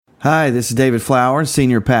Hi, this is David Flowers,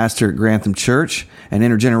 Senior Pastor at Grantham Church, an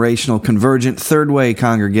intergenerational convergent third way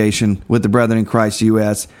congregation with the Brethren in Christ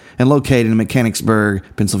U.S. and located in Mechanicsburg,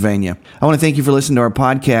 Pennsylvania. I want to thank you for listening to our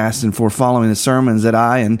podcast and for following the sermons that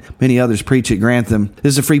I and many others preach at Grantham.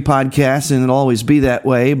 This is a free podcast and it'll always be that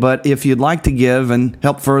way, but if you'd like to give and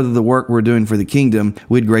help further the work we're doing for the kingdom,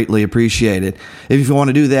 we'd greatly appreciate it. If you want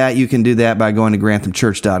to do that, you can do that by going to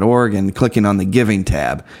granthamchurch.org and clicking on the Giving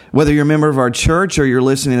tab. Whether you're a member of our church or you're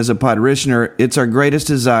listening as a parishioner, it's our greatest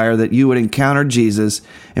desire that you would encounter Jesus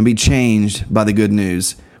and be changed by the good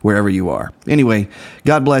news wherever you are. Anyway,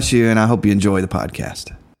 God bless you, and I hope you enjoy the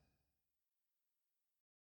podcast.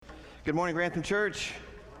 Good morning, Grantham Church.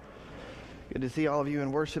 Good to see all of you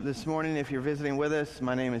in worship this morning. If you're visiting with us,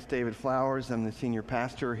 my name is David Flowers. I'm the senior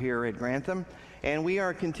pastor here at Grantham, and we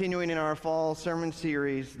are continuing in our fall sermon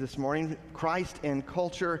series this morning, Christ and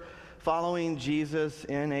Culture, Following Jesus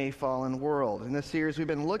in a Fallen World. In this series, we've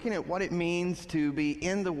been looking at what it means to be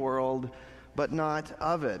in the world, but not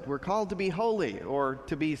of it. We're called to be holy, or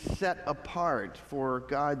to be set apart for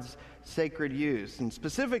God's sacred use. And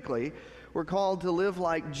specifically, we're called to live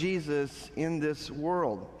like Jesus in this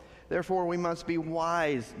world. Therefore, we must be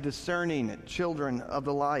wise, discerning children of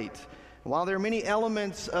the light. While there are many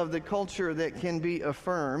elements of the culture that can be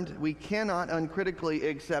affirmed, we cannot uncritically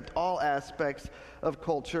accept all aspects of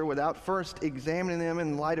culture without first examining them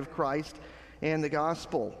in light of Christ and the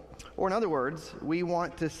gospel. Or in other words, we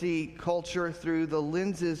want to see culture through the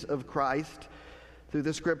lenses of Christ, through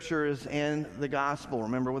the scriptures and the gospel.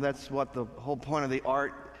 Remember, that's what the whole point of the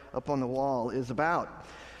art up on the wall is about.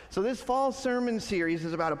 So this fall sermon series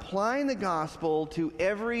is about applying the gospel to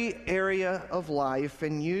every area of life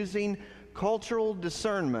and using cultural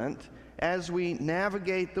discernment as we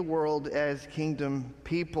navigate the world as kingdom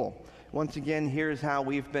people. Once again, here's how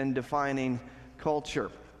we've been defining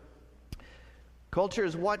culture. Culture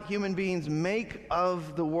is what human beings make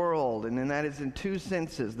of the world, and that is in two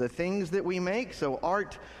senses. The things that we make, so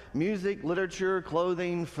art, music, literature,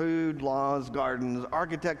 clothing, food, laws, gardens,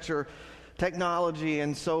 architecture, technology,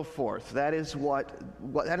 and so forth. That is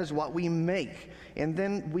what we make. And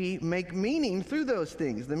then we make meaning through those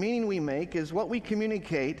things. The meaning we make is what we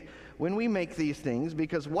communicate when we make these things,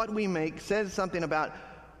 because what we make says something about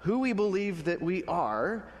who we believe that we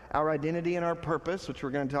are, our identity and our purpose, which we're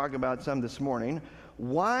going to talk about some this morning,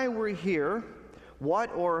 why we're here,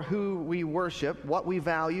 what or who we worship, what we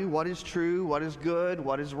value, what is true, what is good,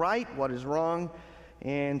 what is right, what is wrong,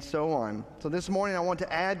 and so on. So this morning I want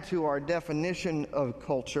to add to our definition of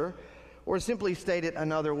culture, or simply state it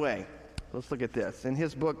another way. Let's look at this. In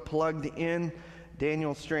his book, Plugged In,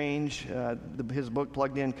 Daniel Strange, his book,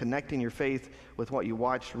 Plugged In, Connecting Your Faith with What You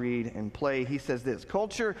Watch, Read, and Play, he says this: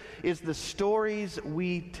 culture is the stories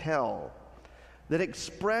we tell that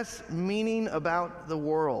express meaning about the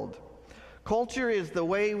world. Culture is the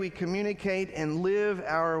way we communicate and live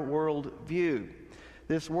our worldview.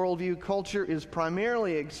 This worldview culture is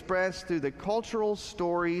primarily expressed through the cultural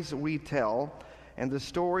stories we tell, and the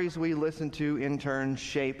stories we listen to in turn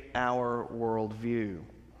shape our worldview.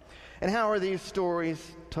 And how are these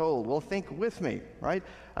stories told? Well, think with me, right?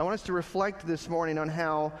 I want us to reflect this morning on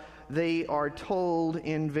how they are told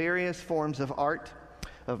in various forms of art,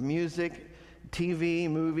 of music, TV,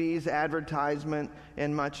 movies, advertisement,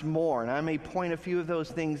 and much more. And I may point a few of those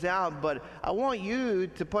things out, but I want you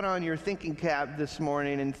to put on your thinking cap this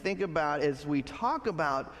morning and think about, as we talk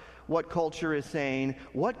about what culture is saying,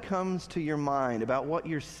 what comes to your mind about what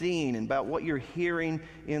you're seeing and about what you're hearing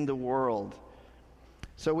in the world.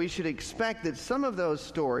 So we should expect that some of those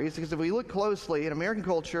stories, because if we look closely in American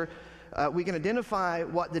culture, we can identify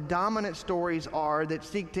what the dominant stories are that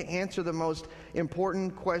seek to answer the most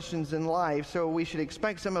important questions in life. So we should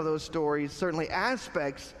expect some of those stories, certainly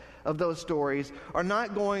aspects of those stories, are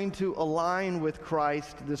not going to align with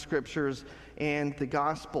Christ, the scriptures, and the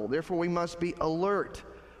gospel. Therefore, we must be alert,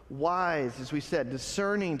 wise, as we said,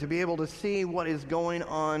 discerning, to be able to see what is going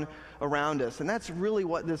on around us. And that's really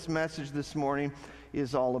what this message this morning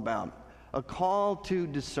is all about. A call to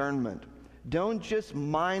discernment. Don't just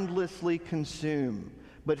mindlessly consume,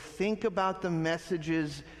 but think about the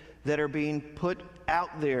messages that are being put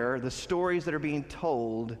out there, the stories that are being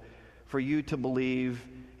told for you to believe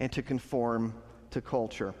and to conform to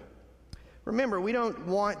culture. Remember, we don't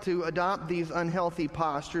want to adopt these unhealthy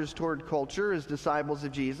postures toward culture as disciples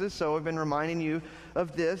of Jesus, so I've been reminding you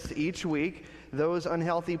of this each week. Those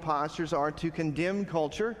unhealthy postures are to condemn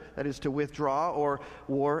culture, that is to withdraw or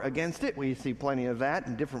war against it. We see plenty of that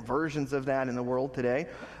and different versions of that in the world today,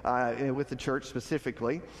 with the church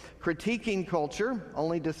specifically. Critiquing culture,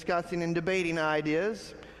 only discussing and debating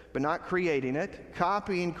ideas. but not creating it,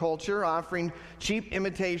 copying culture, offering cheap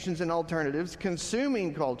imitations and alternatives,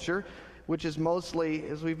 consuming culture, which is mostly,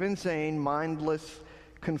 as we've been saying, mindless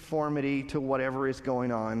conformity to whatever is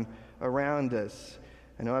going on around us.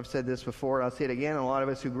 I know I've said this before, I'll say it again. A lot of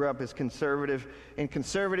us who grew up as conservative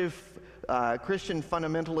Christian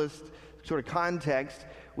fundamentalist sort of context,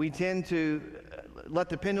 we tend to let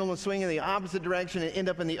the pendulum swing in the opposite direction and end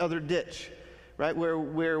up in the other ditch, right?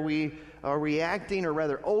 Where we are reacting, or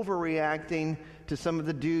rather overreacting, to some of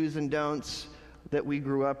the do's and don'ts that we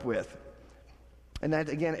grew up with. And that,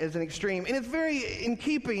 again, is an extreme. And it's very in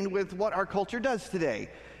keeping with what our culture does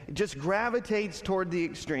today. It just gravitates toward the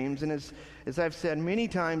extremes. And as I've said many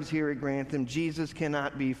times here at Grantham, Jesus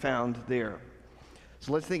cannot be found there.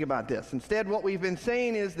 So let's think about this. Instead, what we've been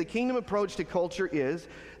saying is the kingdom approach to culture is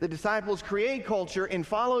the disciples create culture and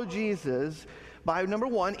follow Jesus by, number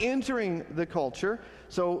one, entering the culture.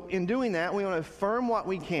 So in doing that, we want to affirm what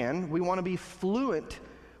we can. We want to be fluent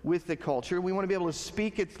with the culture. We want to be able to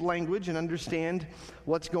speak its language and understand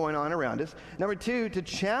what's going on around us. Number two, to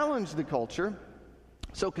challenge the culture.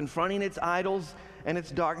 So confronting its idols and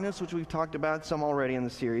its darkness, which we've talked about some already in the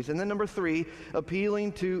series. And then number three,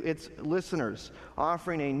 appealing to its listeners,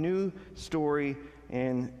 offering a new story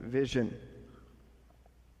and vision.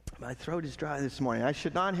 My throat is dry this morning. I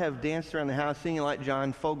should not have danced around the house singing like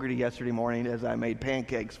John Fogerty yesterday morning as I made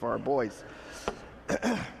pancakes for our boys.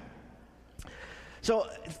 So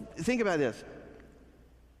think about this.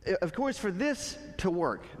 Of course, for this to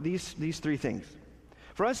work, these three things,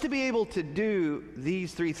 for us to be able to do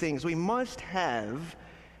these three things, we must have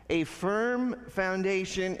a firm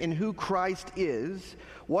foundation in who Christ is,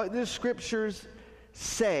 what the Scriptures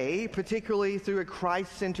say, particularly through a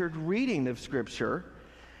Christ-centered reading of Scripture,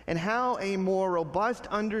 and how a more robust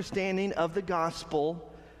understanding of the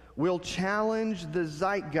gospel will challenge the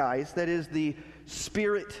zeitgeist, that is, the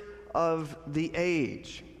spirit of the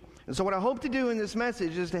age. And so what I hope to do in this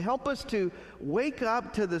message is to help us to wake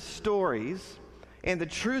up to the stories and the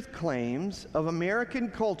truth claims of American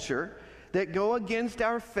culture that go against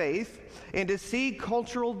our faith, and to see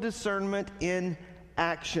cultural discernment in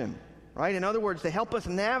action, right? In other words, to help us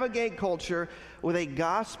navigate culture with a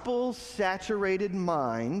gospel-saturated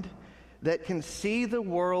mind that can see the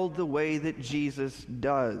world the way that Jesus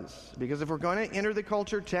does. Because if we're going to enter the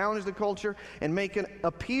culture, challenge the culture, and make an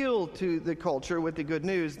appeal to the culture with the good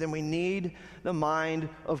news, then we need the mind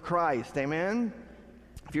of Christ. Amen?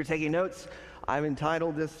 If you're taking notes, I've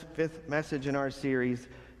entitled this fifth message in our series,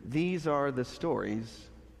 These Are the Stories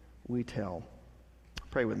We Tell.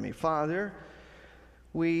 Pray with me. Father,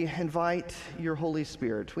 we invite your Holy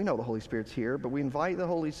Spirit. We know the Holy Spirit's here, but we invite the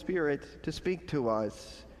Holy Spirit to speak to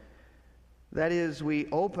us. That is, we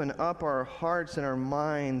open up our hearts and our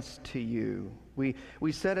minds to you. We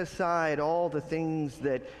set aside all the things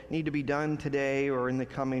that need to be done today or in the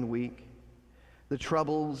coming week. The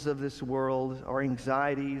troubles of this world, our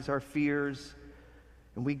anxieties, our fears.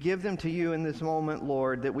 And we give them to you in this moment,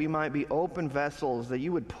 Lord, that we might be open vessels, that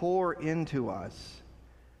you would pour into us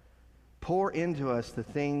the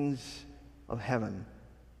things of heaven.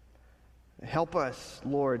 Help us,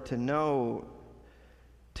 Lord, to know,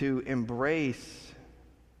 to embrace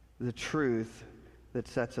the truth that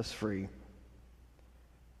sets us free.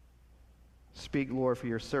 Speak, Lord, for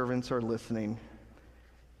your servants are listening.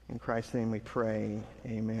 In Christ's name we pray.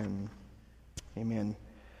 Amen. Amen.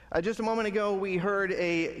 Just a moment ago, we heard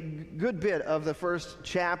a good bit of the first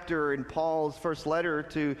chapter in Paul's first letter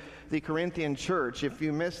to the Corinthian church. If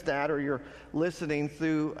you missed that, or you're listening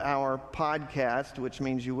through our podcast, which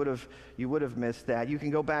means you would have missed that, you can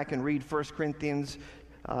go back and read 1 Corinthians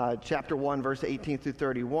chapter 1, verse 18 through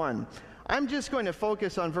 31. I'm just going to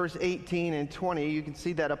focus on verse 18 and 20. You can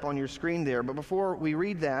see that up on your screen there. But before we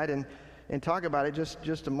read that and talk about it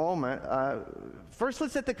just a moment, first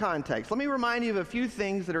let's set the context. Let me remind you of a few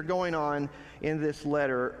things that are going on in this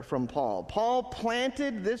letter from Paul. Paul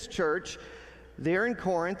planted this church there in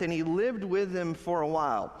Corinth, and he lived with them for a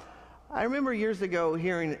while. I remember years ago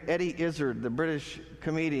hearing Eddie Izzard, the British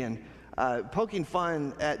comedian, poking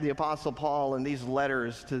fun at the Apostle Paul and these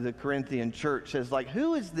letters to the Corinthian church as like,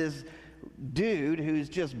 who is this dude who's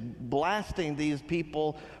just blasting these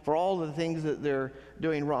people for all the things that they're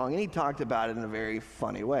doing wrong? And he talked about it in a very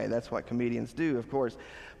funny way. That's what comedians do, of course.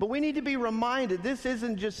 But we need to be reminded, this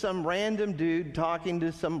isn't just some random dude talking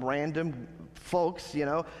to some random folks,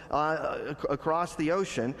 across the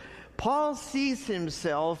ocean. Paul sees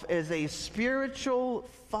himself as a spiritual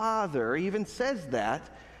father, he even says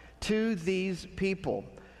that, to these people.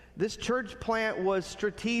 This church plant was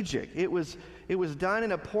strategic. It was done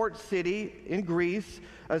in a port city in Greece,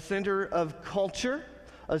 a center of culture,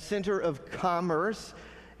 a center of commerce,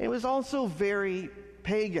 It was also very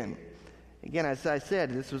pagan. Again, as I said,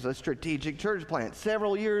 this was a strategic church plant.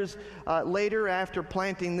 Several years later, after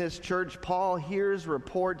planting this church, Paul hears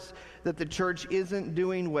reports that the church isn't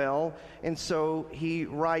doing well, and so he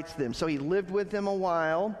writes them. So he lived with them a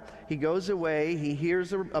while. He goes away. He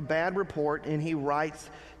hears a bad report, and he writes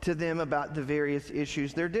to them about the various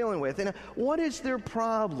issues they're dealing with. And what is their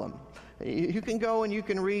problem? You can go and you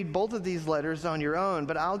can read both of these letters on your own,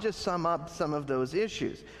 but I'll just sum up some of those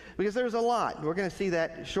issues, because there's a lot. We're going to see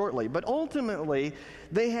that shortly. But ultimately,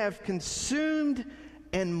 they have consumed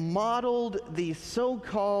and modeled the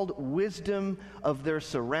so-called wisdom of their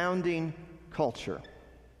surrounding culture.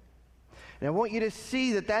 And I want you to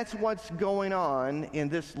see that that's what's going on in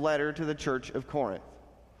this letter to the church of Corinth.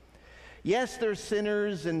 Yes, they're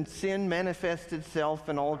sinners, and sin manifests itself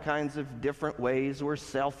in all kinds of different ways. We're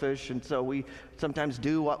selfish, and so we sometimes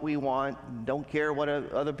do what we want, don't care what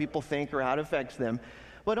other people think or how it affects them.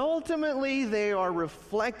 But ultimately, they are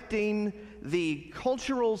reflecting the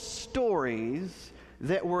cultural stories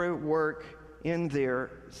that were at work in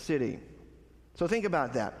their city. So think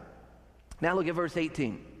about that. Now look at verse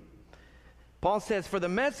 18. Paul says, "For the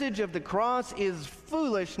message of the cross is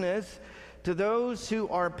foolishness to those who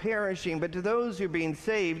are perishing, but to those who are being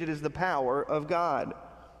saved, it is the power of God."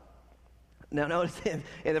 Now notice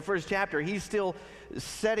in the first chapter, he's still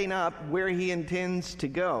setting up where he intends to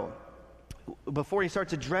go. Before he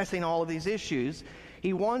starts addressing all of these issues,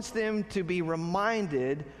 he wants them to be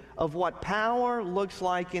reminded of what power looks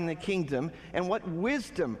like in the kingdom and what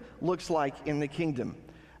wisdom looks like in the kingdom.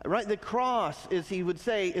 Right? The cross, as he would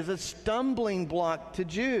say, is a stumbling block to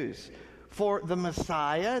Jews. For the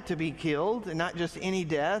Messiah to be killed, and not just any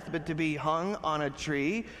death, but to be hung on a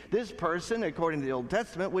tree, this person, according to the Old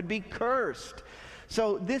Testament, would be cursed.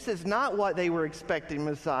 So this is not what they were expecting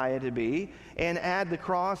Messiah to be. And add the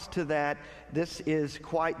cross to that, this is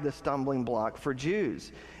quite the stumbling block for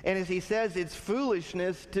Jews. And as he says, it's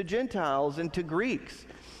foolishness to Gentiles and to Greeks.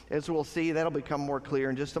 As we'll see, that'll become more clear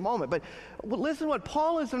in just a moment. But listen, what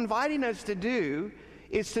Paul is inviting us to do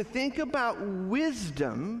is to think about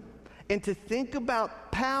wisdom and to think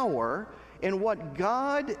about power and what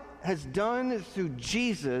God has done through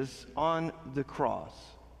Jesus on the cross.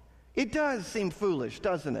 It does seem foolish,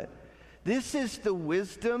 doesn't it? This is the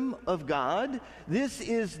wisdom of God. This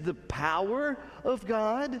is the power of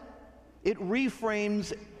God. It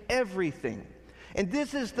reframes everything. And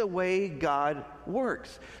this is the way God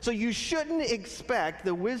works. So you shouldn't expect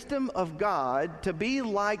the wisdom of God to be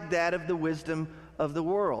like that of the wisdom of the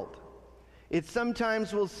world. It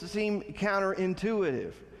sometimes will seem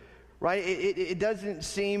counterintuitive, right? It doesn't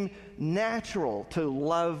seem natural to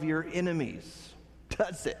love your enemies,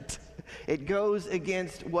 does it? It goes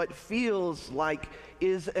against what feels like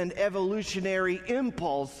is an evolutionary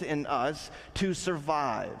impulse in us to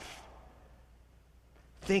survive.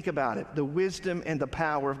 Think about it, the wisdom and the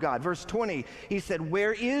power of God. Verse 20, he said,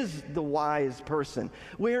 "Where is the wise person?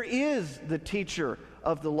 Where is the teacher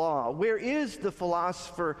of the law? Where is the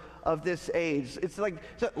philosopher of this age?" It's like,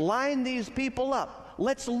 so line these people up.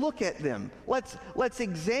 Let's look at them. Let's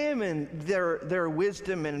examine their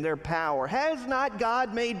wisdom and their power. Has not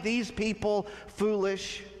God made these people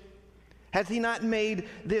foolish? Has he not made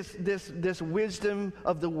this wisdom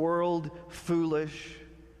of the world foolish?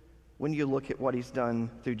 When you look at what he's done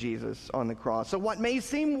through Jesus on the cross. So what may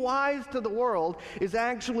seem wise to the world is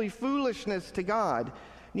actually foolishness to God.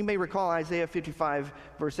 You may recall Isaiah 55,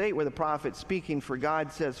 verse 8, where the prophet speaking for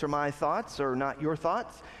God says, "For my thoughts are not your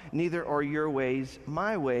thoughts, neither are your ways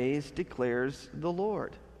my ways, declares the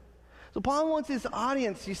Lord." So Paul wants his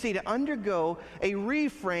audience, you see, to undergo a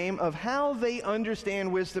reframe of how they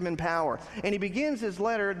understand wisdom and power. And he begins his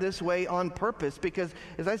letter this way on purpose because,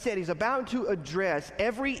 as I said, he's about to address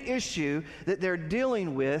every issue that they're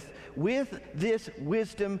dealing with this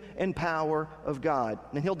wisdom and power of God.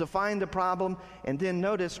 And he'll define the problem and then,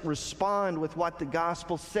 notice, respond with what the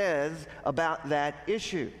gospel says about that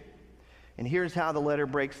issue. And here's how the letter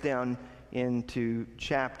breaks down into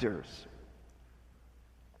chapters.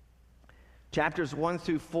 Chapters 1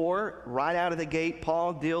 through 4, right out of the gate,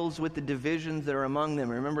 Paul deals with the divisions that are among them.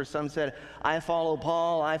 Remember, some said, "I follow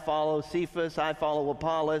Paul, I follow Cephas, I follow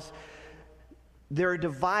Apollos." They're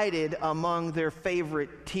divided among their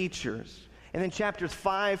favorite teachers. And then chapters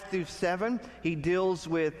 5 through 7, he deals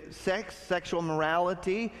with sex, sexual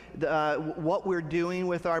morality, what we're doing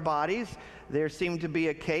with our bodies. There seemed to be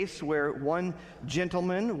a case where one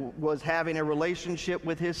gentleman was having a relationship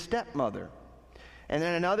with his stepmother. And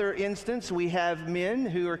in another instance, we have men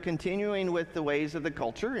who are continuing with the ways of the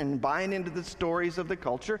culture and buying into the stories of the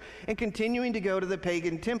culture and continuing to go to the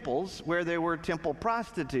pagan temples where there were temple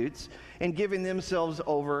prostitutes and giving themselves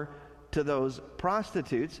over to those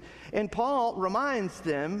prostitutes. And Paul reminds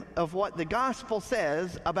them of what the gospel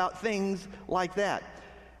says about things like that.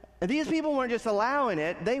 And these people weren't just allowing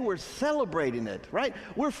it, they were celebrating it, right?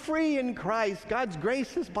 We're free in Christ. God's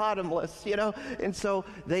grace is bottomless, And so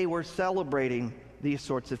they were celebrating these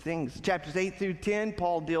sorts of things. Chapters 8 through 10,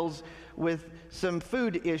 Paul deals with some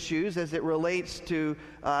food issues as it relates to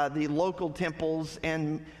the local temples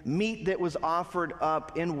and meat that was offered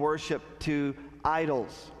up in worship to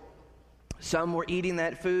idols. Some were eating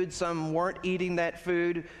that food, some weren't eating that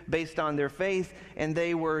food based on their faith, and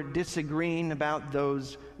they were disagreeing about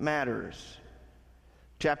those matters.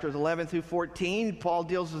 Chapters 11 through 14, Paul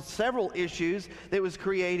deals with several issues that was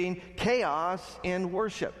creating chaos in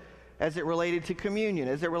worship as it related to communion,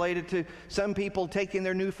 as it related to some people taking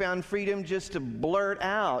their newfound freedom just to blurt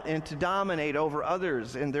out and to dominate over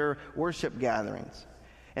others in their worship gatherings.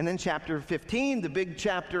 And then chapter 15, the big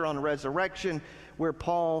chapter on resurrection, where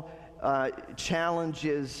Paul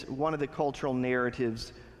challenges one of the cultural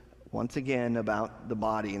narratives once again about the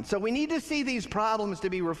body. And so we need to see these problems to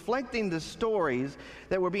be reflecting the stories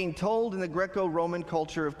that were being told in the Greco-Roman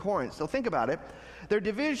culture of Corinth. So think about it. Their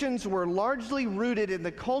divisions were largely rooted in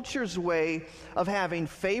the culture's way of having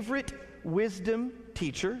favorite wisdom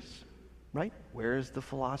teachers, right? Where is the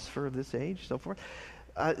philosopher of this age? So forth.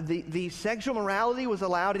 The sexual morality was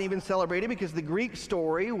allowed and even celebrated because the Greek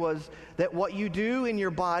story was that what you do in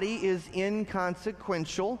your body is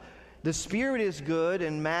inconsequential. The spirit is good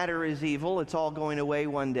and matter is evil. It's all going away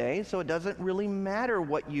one day, so it doesn't really matter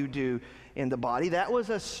what you do in the body. That was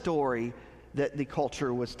a story that the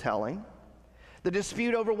culture was telling. The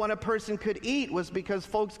dispute over what a person could eat was because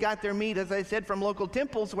folks got their meat, as I said, from local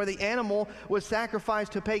temples where the animal was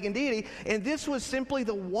sacrificed to a pagan deity, and this was simply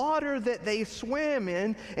the water that they swam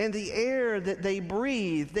in and the air that they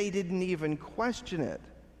breathed. They didn't even question it.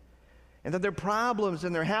 And that their problems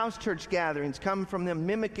in their house church gatherings come from them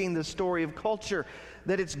mimicking the story of culture,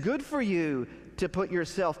 that it's good for you to put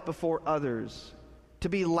yourself before others, to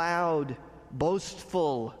be loud,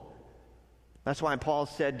 boastful. That's why Paul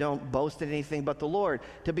said, don't boast in anything but the Lord.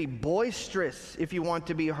 To be boisterous if you want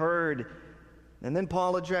to be heard. And then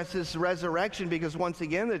Paul addresses resurrection because once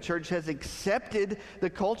again the church has accepted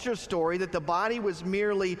the culture story that the body was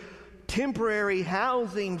merely temporary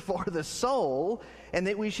housing for the soul and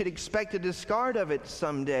that we should expect a discard of it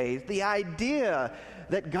someday. The idea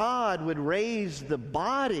that God would raise the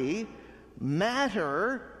body,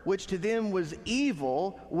 matter, which to them was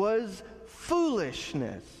evil, was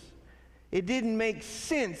foolishness. It didn't make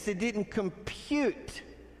sense. It didn't compute.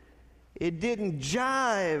 It didn't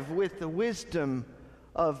jive with the wisdom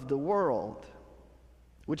of the world,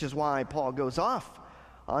 which is why Paul goes off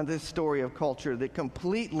on this story of culture that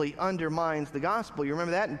completely undermines the gospel. You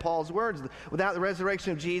remember that in Paul's words, without the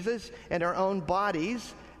resurrection of Jesus and our own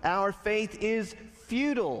bodies, our faith is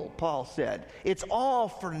futile, Paul said. It's all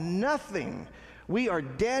for nothing. We are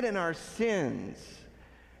dead in our sins,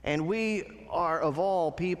 and we are of all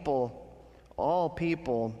people,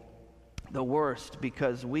 the worst,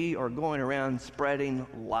 because we are going around spreading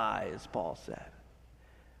lies, Paul said.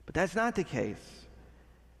 But that's not the case.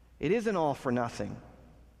 It isn't all for nothing.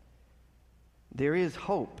 There is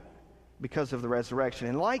hope because of the resurrection.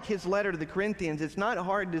 And like his letter to the Corinthians, it's not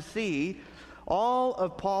hard to see all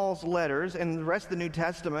of Paul's letters and the rest of the New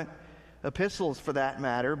Testament, epistles for that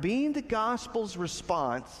matter, being the gospel's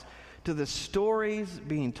response to the stories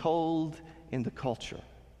being told in the culture.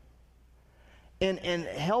 And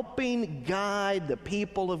helping guide the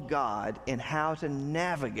people of God in how to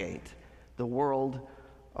navigate the world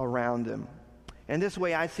around them. And this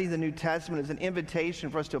way I see the New Testament as an invitation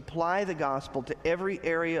for us to apply the gospel to every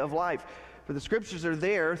area of life. For the scriptures are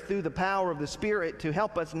there through the power of the Spirit to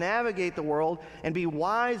help us navigate the world and be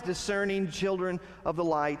wise, discerning children of the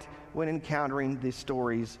light when encountering the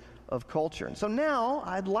stories of culture. And so now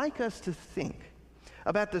I'd like us to think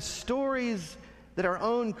about the stories that our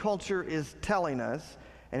own culture is telling us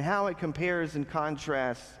and how it compares and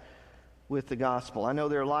contrasts with the gospel. I know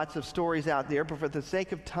there are lots of stories out there, but for the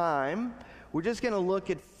sake of time, we're just going to look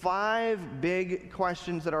at 5 big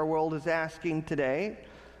questions that our world is asking today.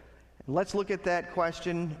 Let's look at that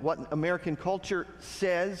question, what American culture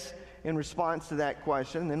says in response to that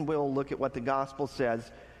question, and then we'll look at what the gospel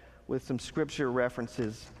says with some scripture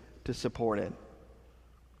references to support it.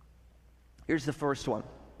 Here's the first one.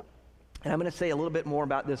 And I'm going to say a little bit more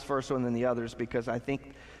about this first one than the others because I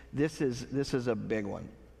think this is a big one,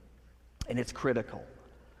 and it's critical.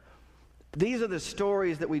 These are the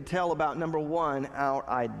stories that we tell about, number one, our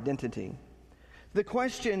identity. The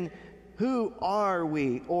question, who are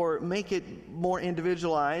we? Or make it more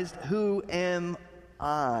individualized, who am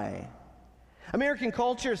I? American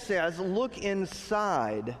culture says, look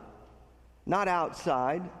inside, not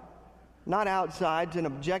outside. Not outside to an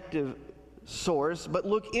objective source, but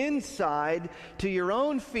look inside to your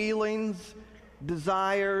own feelings,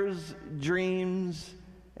 desires, dreams,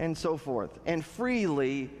 and so forth, and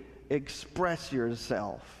freely express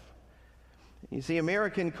yourself. You see,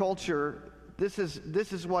 American culture, this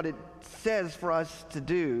is what it says for us to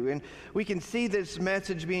do. And we can see this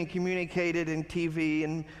message being communicated in TV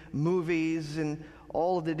and movies and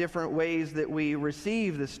all of the different ways that we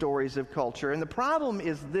receive the stories of culture. And the problem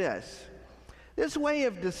is this. This way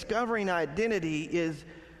of discovering identity is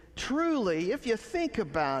truly, if you think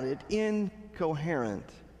about it, incoherent.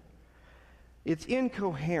 It's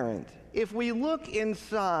incoherent. If we look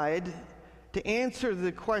inside to answer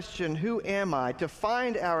the question, who am I, to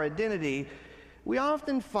find our identity, we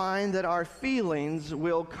often find that our feelings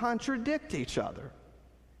will contradict each other.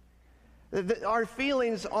 Our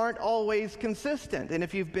feelings aren't always consistent. And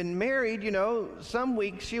if you've been married, you know, some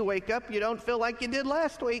weeks you wake up, you don't feel like you did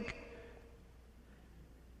last week.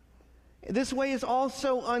 This way is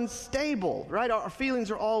also unstable, right? Our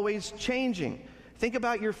feelings are always changing. Think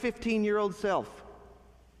about your 15-year-old self.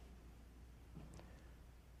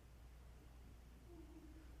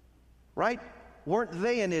 Right? Weren't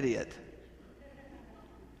they an idiot?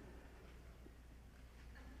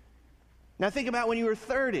 Now think about when you were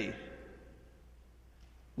 30.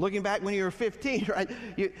 Looking back when you were 15, right?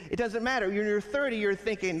 It doesn't matter. When you're 30, you're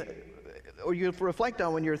thinking, or you reflect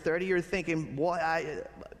on when you're 30, you're thinking, boy,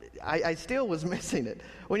 I still was missing it.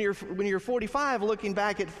 When you're 45, looking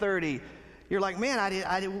back at 30, you're like, man,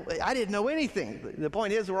 I didn't know anything. The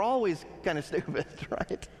point is, we're always kind of stupid,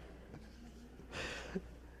 right?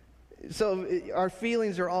 So our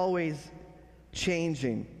feelings are always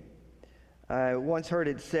changing. I once heard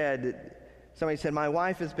it said, somebody said, my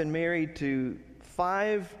wife has been married to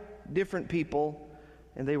 5 different people,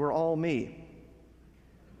 and they were all me.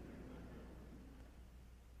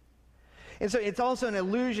 And so it's also an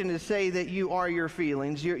illusion to say that you are your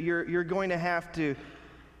feelings. You're going to have to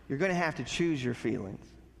choose your feelings.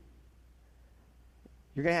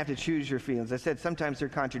 You're going to have to choose your feelings. I said sometimes they're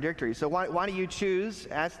contradictory. So why do you choose?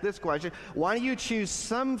 Ask this question. Why do you choose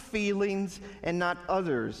some feelings and not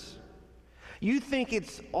others? You think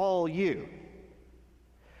it's all you.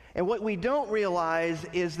 And what we don't realize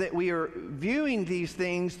is that we are viewing these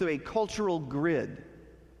things through a cultural grid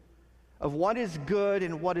of what is good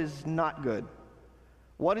and what is not good,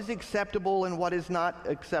 what is acceptable and what is not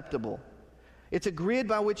acceptable. It's a grid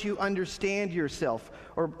by which you understand yourself,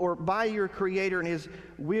 or by your Creator and His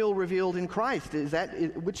will revealed in Christ.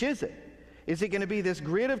 Which is it? Is it going to be this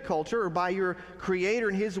grid of culture, or by your Creator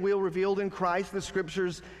and His will revealed in Christ, the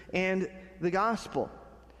Scriptures and the Gospel?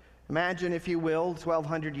 Imagine, if you will,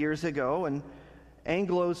 1,200 years ago, an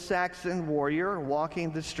Anglo-Saxon warrior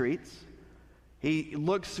walking the streets. He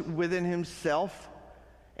looks within himself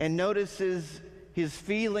and notices his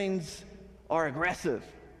feelings are aggressive.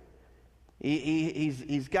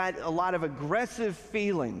 He's got a lot of aggressive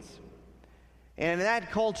feelings. And in that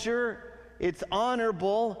culture, it's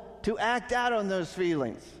honorable to act out on those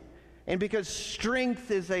feelings. And because strength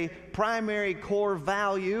is a primary core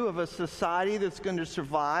value of a society that's going to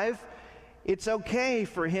survive, it's okay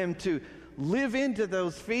for him to live into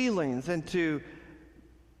those feelings and to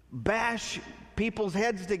bash people's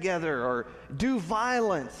heads together or do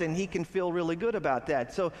violence, and he can feel really good about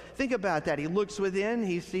that. So think about that. He looks within,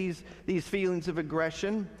 he sees these feelings of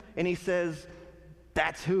aggression, and he says,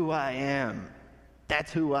 that's who I am.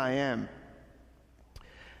 That's who I am.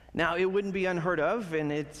 Now, it wouldn't be unheard of,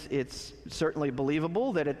 and it's certainly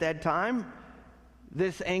believable that at that time,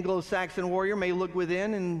 this Anglo-Saxon warrior may look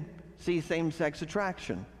within and see same-sex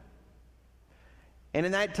attraction. And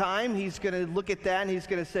in that time, he's going to look at that and he's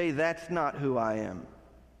going to say, that's not who I am.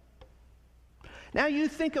 Now you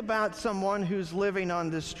think about someone who's living on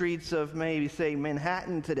the streets of maybe, say,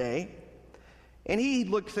 Manhattan today, and he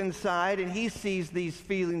looks inside and he sees these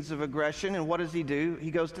feelings of aggression, and what does he do? He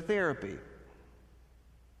goes to therapy.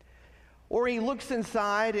 Or he looks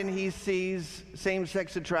inside and he sees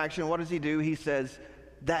same-sex attraction. What does he do? He says,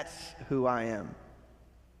 that's who I am.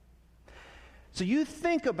 So you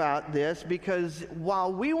think about this, because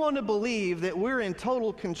while we want to believe that we're in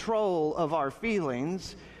total control of our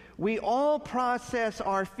feelings, we all process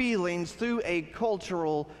our feelings through a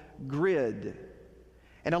cultural grid.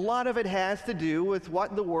 And a lot of it has to do with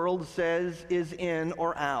what the world says is in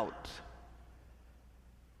or out.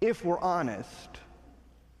 If we're honest,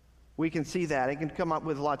 We can see that. I can come up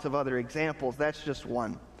with lots of other examples. That's just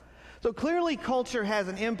one. So clearly culture has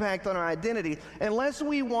an impact on our identity unless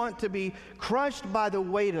we want to be crushed by the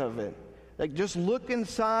weight of it. Like, just look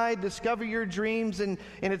inside, discover your dreams, and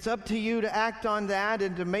it's up to you to act on that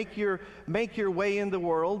and to make your way in the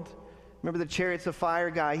world. Remember the Chariots of Fire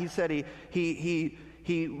guy? He said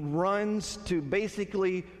he runs to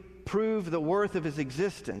basically prove the worth of his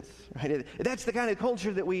existence. Right? That's the kind of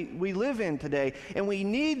culture that we live in today. And we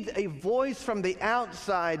need a voice from the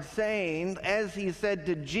outside saying, as he said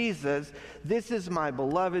to Jesus, "This is my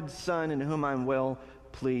beloved Son in whom I'm well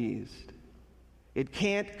pleased." It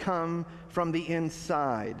can't come from the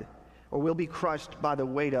inside, or we'll be crushed by the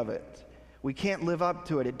weight of it. We can't live up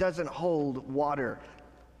to it. It doesn't hold water,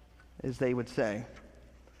 as they would say.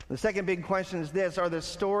 The second big question is this: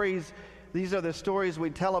 these are the stories we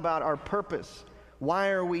tell about our purpose. Why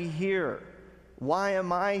are we here? Why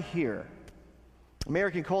am I here?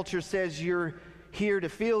 American culture says you're here to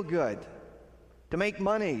feel good, to make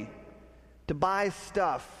money, to buy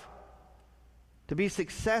stuff, to be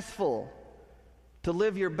successful, to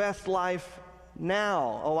live your best life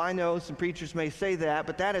now. Oh, I know some preachers may say that,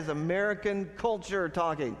 but that is American culture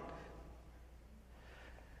talking.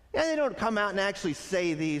 Yeah, they don't come out and actually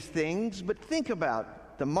say these things, but think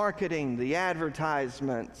about the marketing, the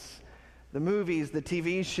advertisements, the movies, the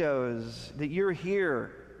TV shows, that you're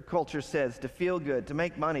here, culture says, to feel good, to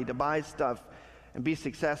make money, to buy stuff, and be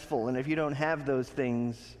successful. And if you don't have those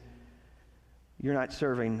things, you're not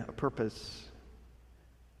serving a purpose.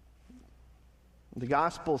 The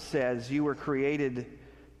gospel says you were created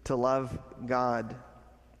to love God.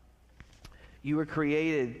 You were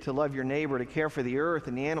created to love your neighbor, to care for the earth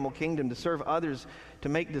and the animal kingdom, to serve others, to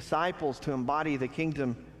make disciples, to embody the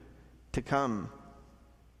kingdom to come.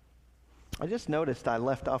 I just noticed I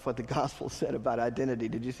left off what the gospel said about identity.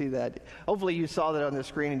 Did you see that? Hopefully you saw that on the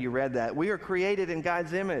screen and you read that. We are created in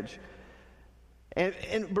God's image.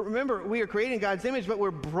 But remember, we are created in God's image, but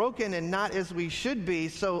we're broken and not as we should be,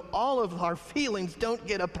 so all of our feelings don't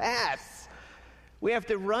get a pass. We have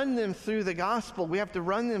to run them through the gospel. We have to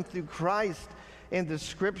run them through Christ and the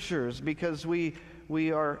scriptures, because we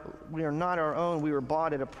are not our own. We were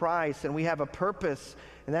bought at a price, and we have a purpose.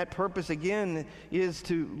 And that purpose, again, is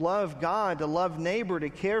to love God, to love neighbor, to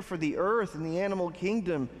care for the earth and the animal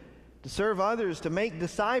kingdom, to serve others, to make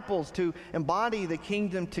disciples, to embody the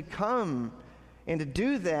kingdom to come. And to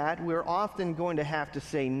do that, we're often going to have to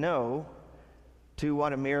say no to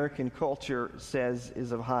what American culture says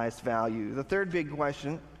is of highest value. The third big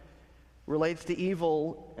question relates to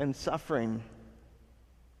evil and suffering.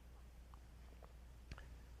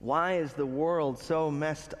 Why is the world so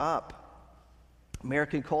messed up?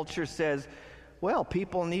 American culture says, well,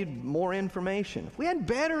 people need more information. If we had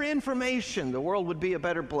better information, the world would be a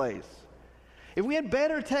better place. If we had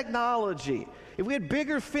better technology, if we had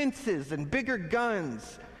bigger fences and bigger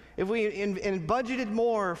guns, if we budgeted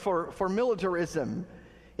more for militarism,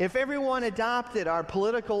 if everyone adopted our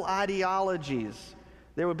political ideologies,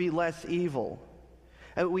 there would be less evil.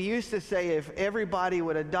 We used to say if everybody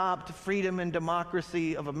would adopt freedom and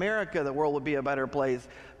democracy of America, the world would be a better place.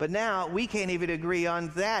 But now we can't even agree on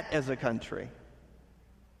that as a country.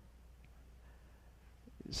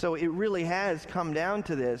 So it really has come down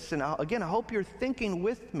to this. And again, I hope you're thinking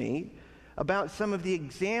with me about some of the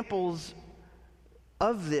examples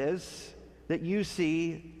of this that you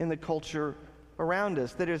see in the culture around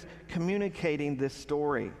us that is communicating this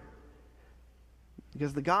story.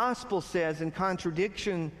 Because the gospel says, in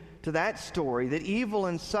contradiction to that story, that evil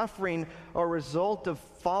and suffering are a result of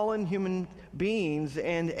fallen human beings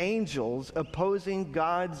and angels opposing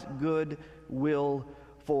God's good will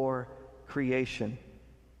for creation.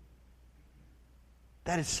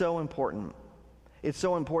 That is so important. It's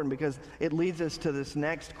so important because it leads us to this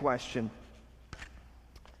next question.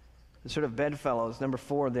 The sort of bedfellows, number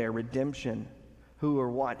 4 there, redemption. Who or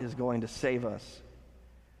what is going to save us?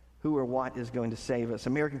 Who or what is going to save us?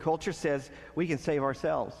 American culture says we can save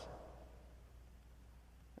ourselves.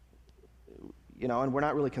 You know, and we're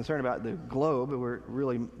not really concerned about the globe. We're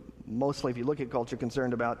really, mostly, if you look at culture,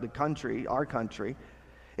 concerned about the country, our country.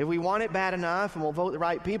 If we want it bad enough and we'll vote the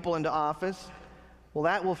right people into office, well,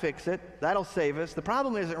 that will fix it. That'll save us. The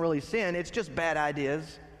problem isn't really sin. It's just bad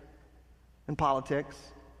ideas and politics.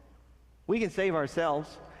 We can save ourselves.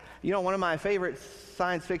 You know, one of my favorite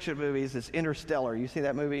science fiction movies is Interstellar. You see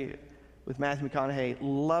that movie with Matthew McConaughey?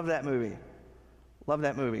 Love that movie. Love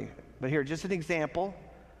that movie. But here, just an example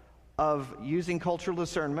of using cultural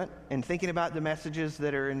discernment and thinking about the messages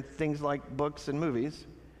that are in things like books and movies.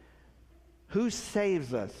 Who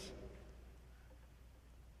saves us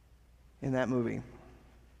in that movie?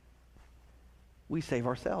 We save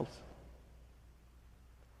ourselves.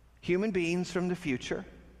 human beings from the future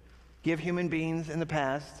give human beings in the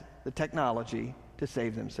past the technology to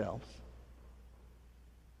save themselves.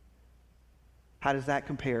 How does that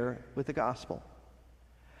compare with the gospel?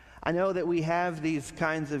 I know that we have these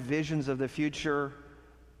kinds of visions of the future,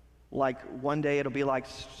 like one day it'll be like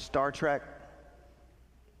Star Trek.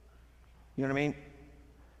 You know what I mean?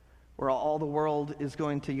 Where all the world is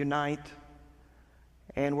going to unite,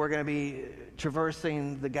 and we're going to be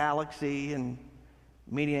traversing the galaxy and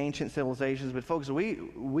meeting ancient civilizations. But folks,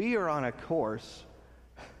 we are on a course,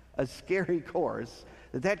 a scary course,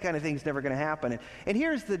 that kind of thing's never going to happen. And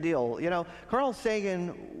here's the deal. You know, Carl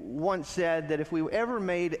Sagan once said that if we ever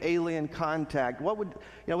made alien contact,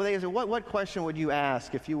 what question would you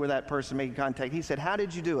ask if you were that person making contact? He said, how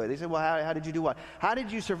did you do it? They said, well, how did you do what? How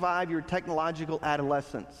did you survive your technological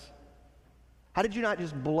adolescence? How did you not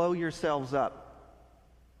just blow yourselves up?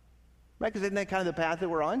 Right? Because isn't that kind of the path that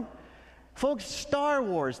we're on? Folks, Star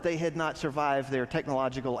Wars, they had not survived their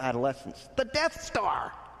technological adolescence. The Death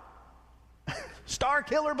Star. Star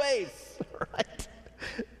Killer Base, right?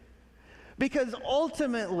 Because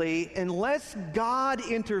ultimately, unless God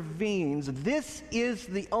intervenes, this is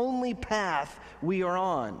the only path we are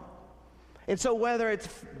on. And so whether it's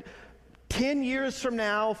 10 years from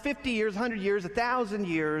now, 50 years, 100 years, 1,000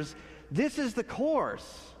 years, this is the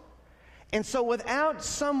course. And so without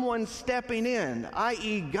someone stepping in,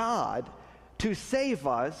 i.e. God, to save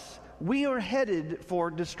us, we are headed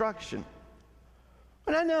for destruction.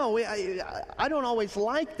 And I know, I don't always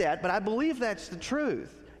like that, but I believe that's the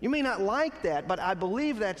truth. You may not like that, but I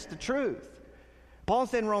believe that's the truth. Paul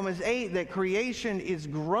said in Romans 8 that creation is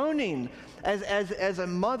groaning as a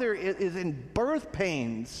mother is in birth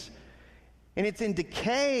pains, and it's in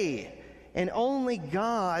decay, and only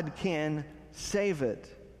God can save it.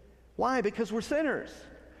 Why? Because we're sinners.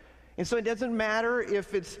 And so it doesn't matter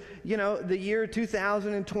if it's, the year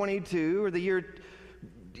 2022 or the year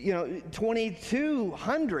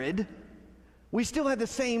 2200, we still have the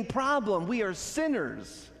same problem. We are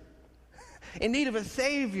sinners in need of a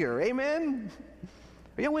Savior. Amen?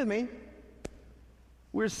 Are you with me?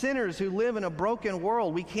 We're sinners who live in a broken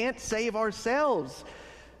world. We can't save ourselves.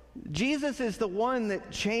 Jesus is the one that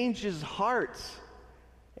changes hearts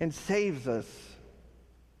and saves us.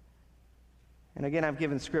 And again, I've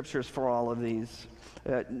given scriptures for all of these.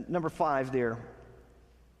 Number 5 there.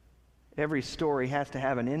 Every story has to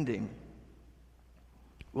have an ending.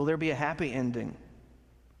 Will there be a happy ending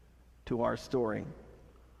to our story?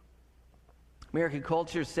 American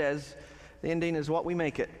culture says the ending is what we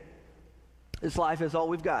make it. This life is all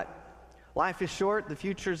we've got. Life is short, the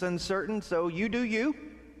future's uncertain, so you do you.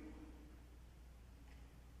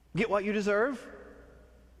 Get what you deserve.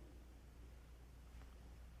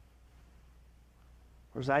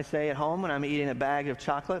 Or as I say at home when I'm eating a bag of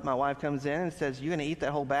chocolate, my wife comes in and says, "You going to eat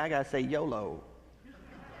that whole bag?" I say, "YOLO."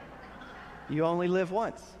 You only live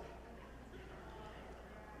once.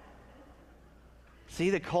 See,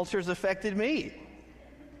 the culture's affected me.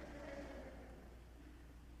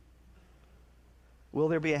 Will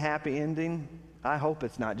there be a happy ending? I hope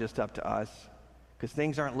it's not just up to us, because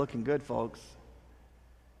things aren't looking good, folks.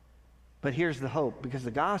 But here's the hope, because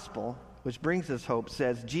the gospel, which brings us hope,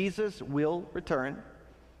 says Jesus will return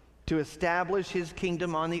to establish his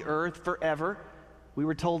kingdom on the earth forever. We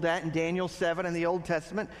were told that in Daniel 7 in the Old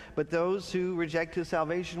Testament. But those who reject his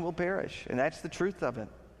salvation will perish. And that's the truth of it.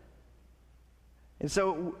 And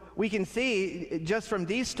so we can see just from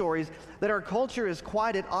these stories that our culture is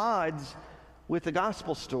quite at odds with the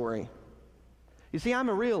gospel story. You see, I'm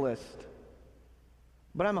a realist,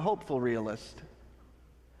 but I'm a hopeful realist.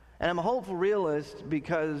 And I'm a hopeful realist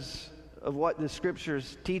because of what the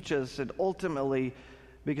scriptures teach us, and ultimately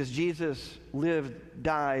because Jesus lived,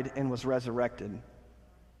 died, and was resurrected.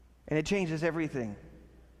 And it changes everything.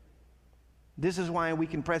 This is why we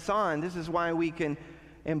can press on. This is why we can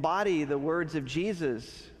embody the words of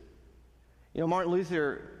Jesus. Martin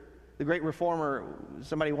Luther, the great reformer,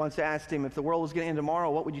 somebody once asked him, if the world was going to end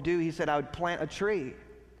tomorrow, what would you do? He said, I would plant a tree.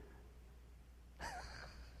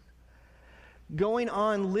 Going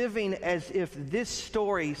on living as if this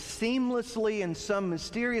story seamlessly, in some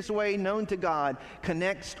mysterious way known to God,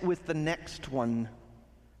 connects with the next one.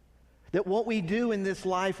 That what we do in this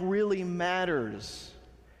life really matters.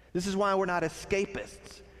 This is why we're not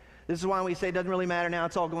escapists. This is why we say it doesn't really matter now,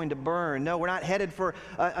 it's all going to burn. No, we're not headed for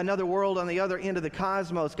another world on the other end of the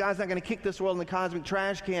cosmos. God's not going to kick this world in the cosmic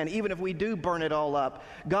trash can, even if we do burn it all up.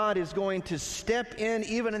 God is going to step in,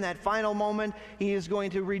 even in that final moment. He is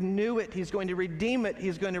going to renew it. He's going to redeem it.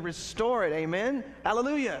 He's going to restore it. Amen?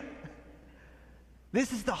 Hallelujah.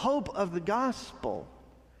 This is the hope of the gospel,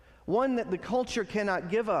 one that the culture cannot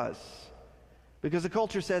give us. because the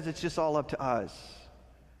culture says it's just all up to us.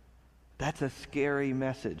 That's a scary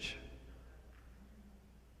message.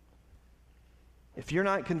 If you're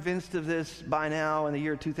not convinced of this by now in the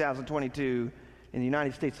year 2022 in the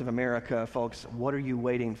United States of America, folks, what are you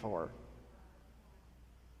waiting for?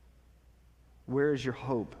 Where is your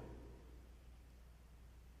hope?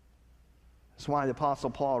 That's why the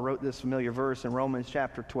Apostle Paul wrote this familiar verse in Romans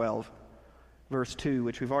chapter 12, verse 2,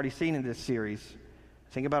 which we've already seen in this series.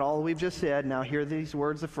 Think about all we've just said. Now hear these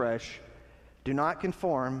words afresh. Do not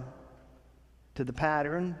conform to the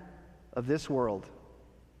pattern of this world.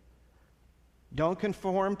 Don't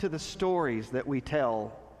conform to the stories that we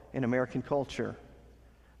tell in American culture.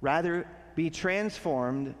 Rather, be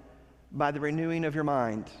transformed by the renewing of your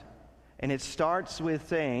mind. And it starts with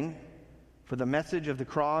saying, for the message of the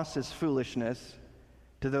cross is foolishness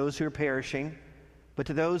to those who are perishing, but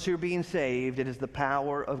to those who are being saved, it is the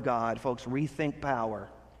power of God. Folks, rethink power.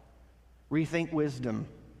 Rethink wisdom.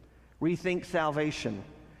 Rethink salvation.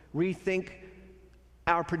 Rethink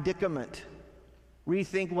our predicament.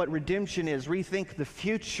 Rethink what redemption is. Rethink the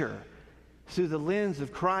future through the lens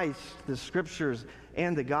of Christ, the Scriptures,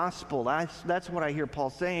 and the gospel. That's what I hear Paul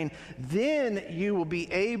saying. Then you will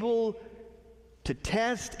be able to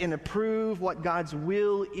test and approve what God's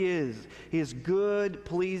will is, His good,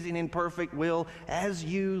 pleasing, and perfect will, as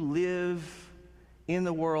you live in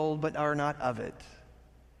the world but are not of it.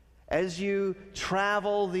 As you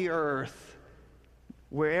travel the earth,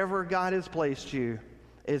 wherever God has placed you,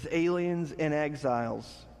 as aliens and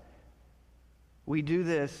exiles. We do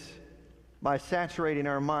this by saturating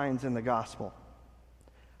our minds in the gospel.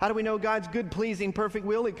 How do we know God's good, pleasing, perfect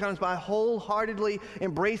will? It comes by wholeheartedly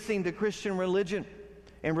embracing the Christian religion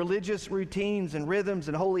and religious routines and rhythms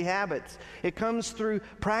and holy habits. It comes through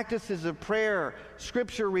practices of prayer,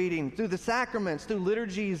 scripture reading, through the sacraments, through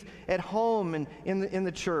liturgies at home and in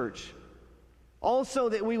the church. Also,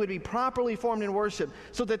 that we would be properly formed in worship,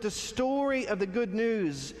 so that the story of the good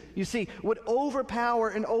news, you see, would overpower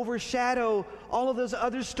and overshadow all of those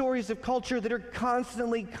other stories of culture that are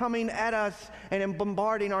constantly coming at us and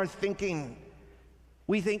bombarding our thinking.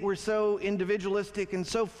 We think we're so individualistic and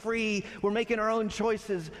so free, we're making our own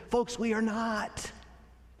choices. Folks, we are not.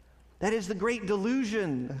 That is the great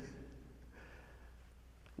delusion.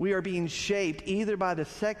 We are being shaped either by the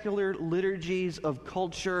secular liturgies of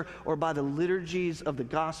culture or by the liturgies of the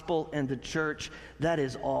gospel and the church. That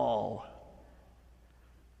is all.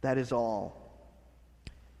 That is all.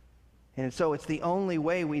 And so it's the only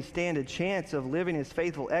way we stand a chance of living as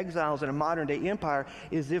faithful exiles in a modern-day empire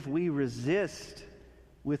is if we resist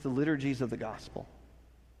with the liturgies of the gospel.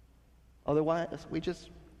 Otherwise, we just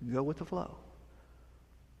go with the flow.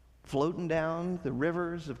 Floating down the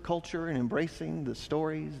rivers of culture and embracing the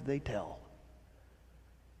stories they tell.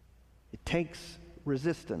 It takes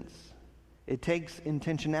resistance. It takes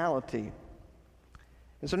intentionality.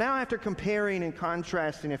 And so now, after comparing and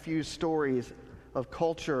contrasting a few stories of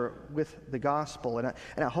culture with the gospel, and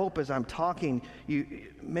I hope as I'm talking,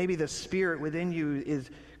 maybe the Spirit within you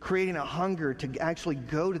is creating a hunger to actually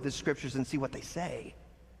go to the Scriptures and see what they say.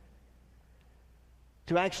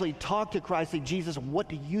 To actually talk to Christ, say, Jesus, what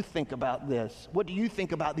do you think about this? What do you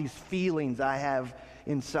think about these feelings I have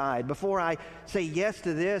inside? Before I say yes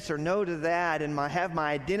to this or no to that and have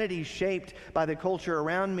my identity shaped by the culture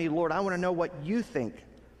around me, Lord, I want to know what you think.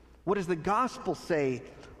 What does the gospel say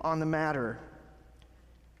on the matter?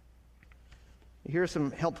 Here are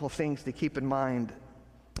some helpful things to keep in mind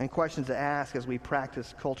and questions to ask as we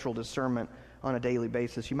practice cultural discernment on a daily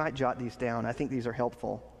basis. You might jot these down. I think these are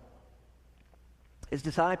helpful. As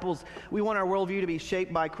disciples, we want our worldview to be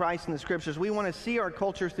shaped by Christ and the Scriptures. We want to see our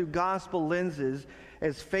culture through gospel lenses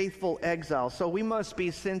as faithful exiles. So we must be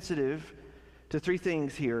sensitive to three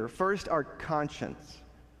things here. First, our conscience.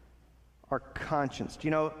 Our conscience. Do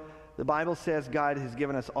you know, the Bible says God has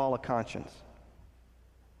given us all a conscience.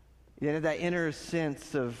 You know, that inner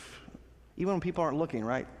sense of, even when people aren't looking,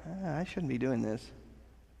 right? I shouldn't be doing this.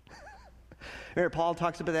 Remember, Paul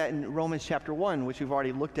talks about that in Romans chapter 1, which we've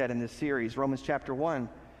already looked at in this series. Romans chapter 1.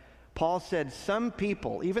 Paul said some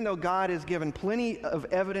people, even though God has given plenty of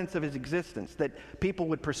evidence of his existence, that people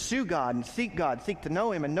would pursue God, seek to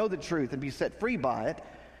know him and know the truth and be set free by it,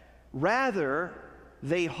 rather,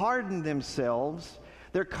 they harden themselves.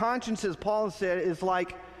 Their consciences, Paul said, it's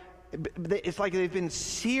like they've been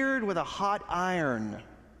seared with a hot iron.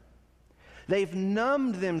 They've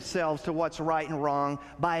numbed themselves to what's right and wrong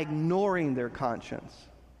by ignoring their conscience.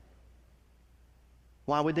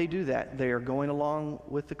 Why would they do that? They are going along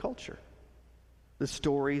with the culture, the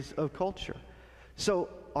stories of culture. So,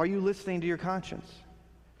 are you listening to your conscience?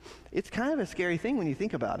 It's kind of a scary thing when you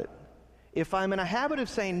think about it. If I'm in a habit of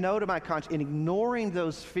saying no to my conscience and ignoring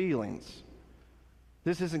those feelings,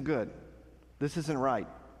 this isn't good. This isn't right.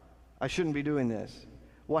 I shouldn't be doing this.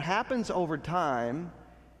 What happens over time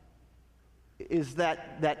is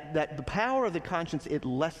that the power of the conscience, it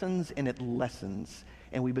lessens,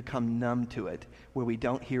 and we become numb to it, where we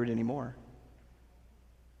don't hear it anymore.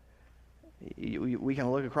 We can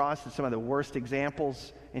look across at some of the worst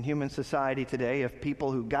examples in human society today of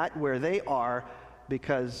people who got where they are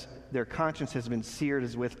because their conscience has been seared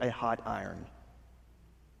as with a hot iron.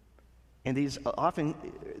 And these often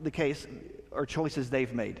the case are choices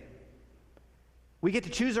they've made. We get to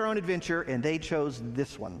choose our own adventure, and they chose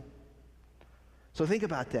this one. So think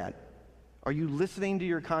about that. Are you listening to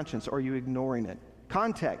your conscience, or are you ignoring it?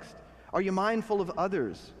 Context. Are you mindful of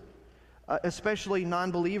others, especially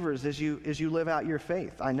non-believers, as you live out your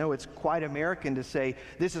faith? I know it's quite American to say,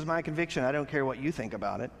 this is my conviction, I don't care what you think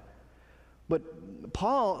about it. But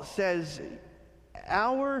Paul says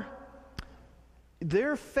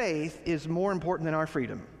their faith is more important than our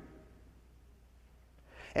freedom.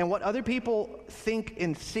 And what other people think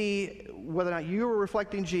and see, whether or not you are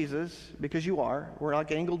reflecting Jesus, because you are, we're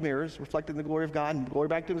like angled mirrors, reflecting the glory of God and glory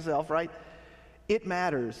back to himself, right? It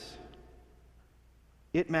matters.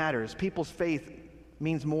 It matters. People's faith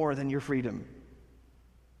means more than your freedom.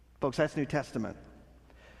 Folks, that's New Testament.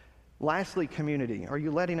 Lastly, community. Are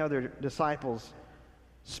you letting other disciples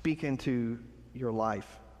speak into your life?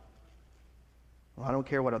 Well, I don't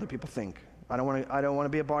care what other people think. I don't want to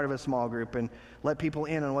be a part of a small group and let people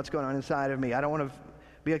in on what's going on inside of me. I don't want to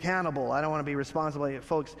be accountable. I don't want to be responsible.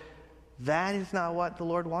 Folks, that is not what the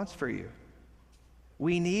Lord wants for you.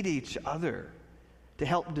 We need each other to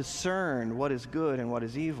help discern what is good and what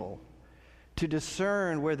is evil, to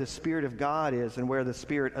discern where the Spirit of God is and where the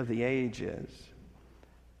spirit of the age is.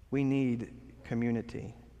 We need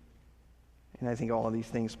community. And I think all of these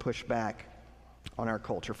things push back on our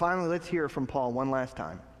culture. Finally, let's hear from Paul one last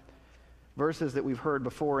time. Verses that we've heard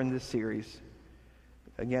before in this series.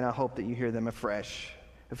 Again, I hope that you hear them afresh.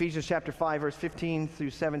 Ephesians chapter 5, verse 15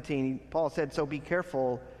 through 17, Paul said, "So be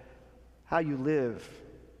careful how you live.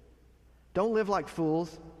 Don't live like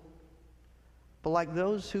fools, but like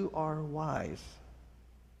those who are wise.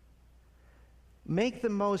 Make the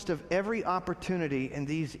most of every opportunity in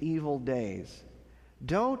these evil days.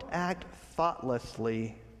 Don't act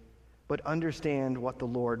thoughtlessly, but understand what the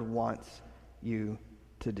Lord wants you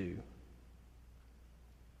to do."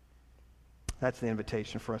 That's the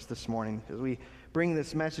invitation for us this morning. As we bring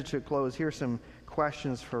this message to a close, here's some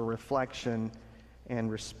questions for reflection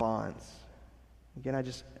and response. Again, I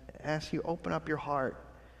just ask you, open up your heart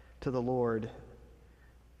to the Lord.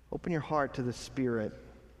 Open your heart to the Spirit.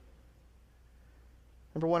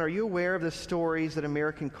 Number one, are you aware of the stories that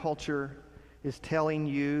American culture is telling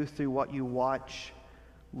you through what you watch,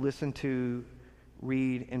 listen to,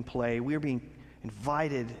 read, and play? We are being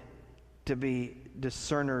invited to be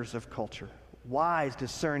discerners of culture, wise,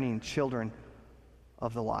 discerning children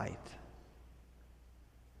of the light.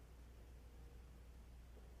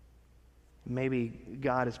 Maybe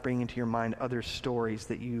God is bringing to your mind other stories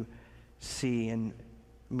that you see in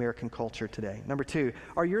American culture today. Number two,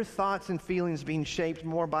 are your thoughts and feelings being shaped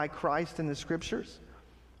more by Christ and the Scriptures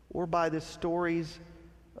or by the stories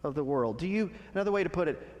of the world? Another way to put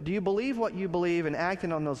it, do you believe what you believe and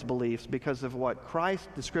acting on those beliefs because of what Christ,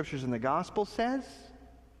 the Scriptures, and the Gospel says?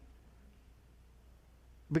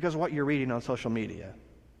 Because of what you're reading on social media?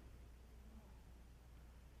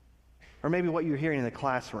 Or maybe what you're hearing in the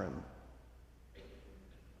classroom?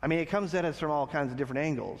 I mean, it comes at us from all kinds of different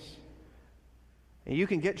angles. And you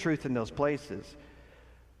can get truth in those places.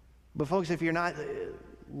 But folks, if you're not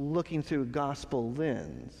looking through a gospel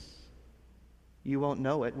lens, you won't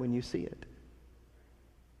know it when you see it.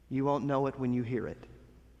 You won't know it when you hear it.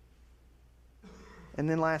 And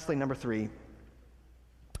then lastly, number three,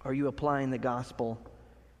 are you applying the gospel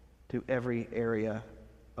to every area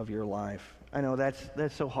of your life? I know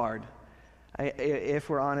that's so hard. If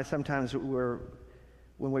we're honest, sometimes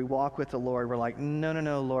when we walk with the Lord, we're like,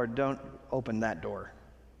 no, Lord, don't open that door.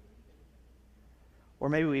 Or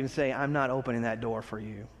maybe we even say, I'm not opening that door for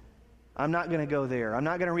you. I'm not going to go there. I'm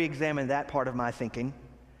not going to re-examine that part of my thinking.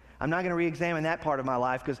 I'm not going to re-examine that part of my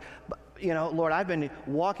life because, Lord, I've been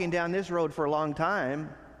walking down this road for a long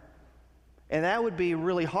time, and that would be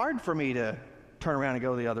really hard for me to turn around and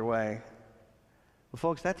go the other way. Well,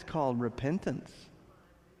 folks, that's called repentance.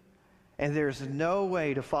 And there's no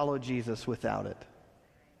way to follow Jesus without it.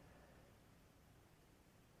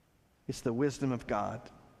 It's the wisdom of God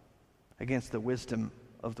against the wisdom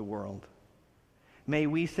of the world. May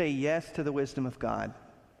we say yes to the wisdom of God.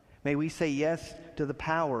 May we say yes to the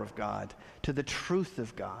power of God, to the truth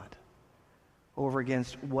of God. over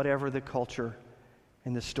against whatever the culture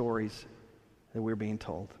and the stories that we're being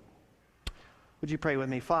told. Would you pray with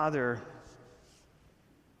me? Father,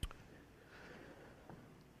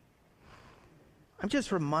 I'm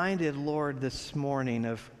just reminded, Lord, this morning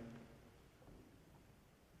of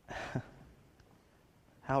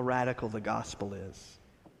how radical the gospel is.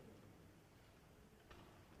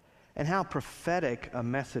 And how prophetic a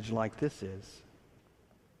message like this is.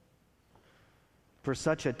 For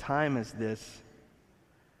such a time as this,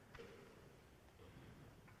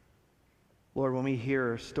 Lord, when we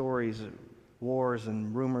hear stories of wars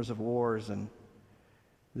and rumors of wars, and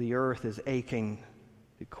the earth is aching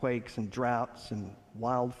to quakes and droughts and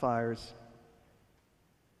wildfires,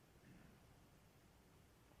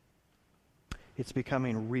 it's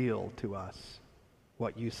becoming real to us,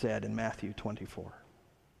 what you said in Matthew 24.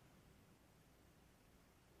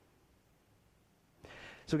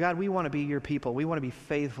 So God, we want to be your people. We want to be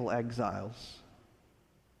faithful exiles.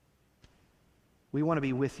 We want to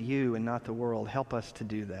be with you and not the world. Help us to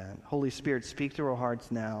do that. Holy Spirit, speak to our hearts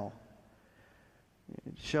now.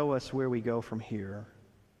 Show us where we go from here.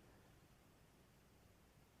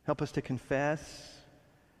 Help us to confess.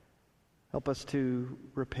 Help us to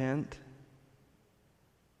repent.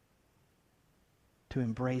 To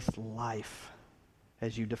embrace life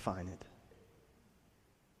as you define it.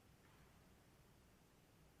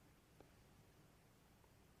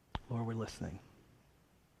 Lord, we're listening.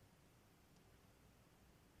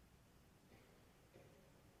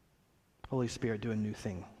 Holy Spirit, do a new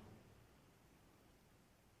thing.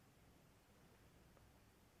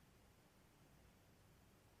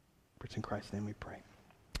 For it's in Christ's name we pray.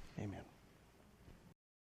 Amen.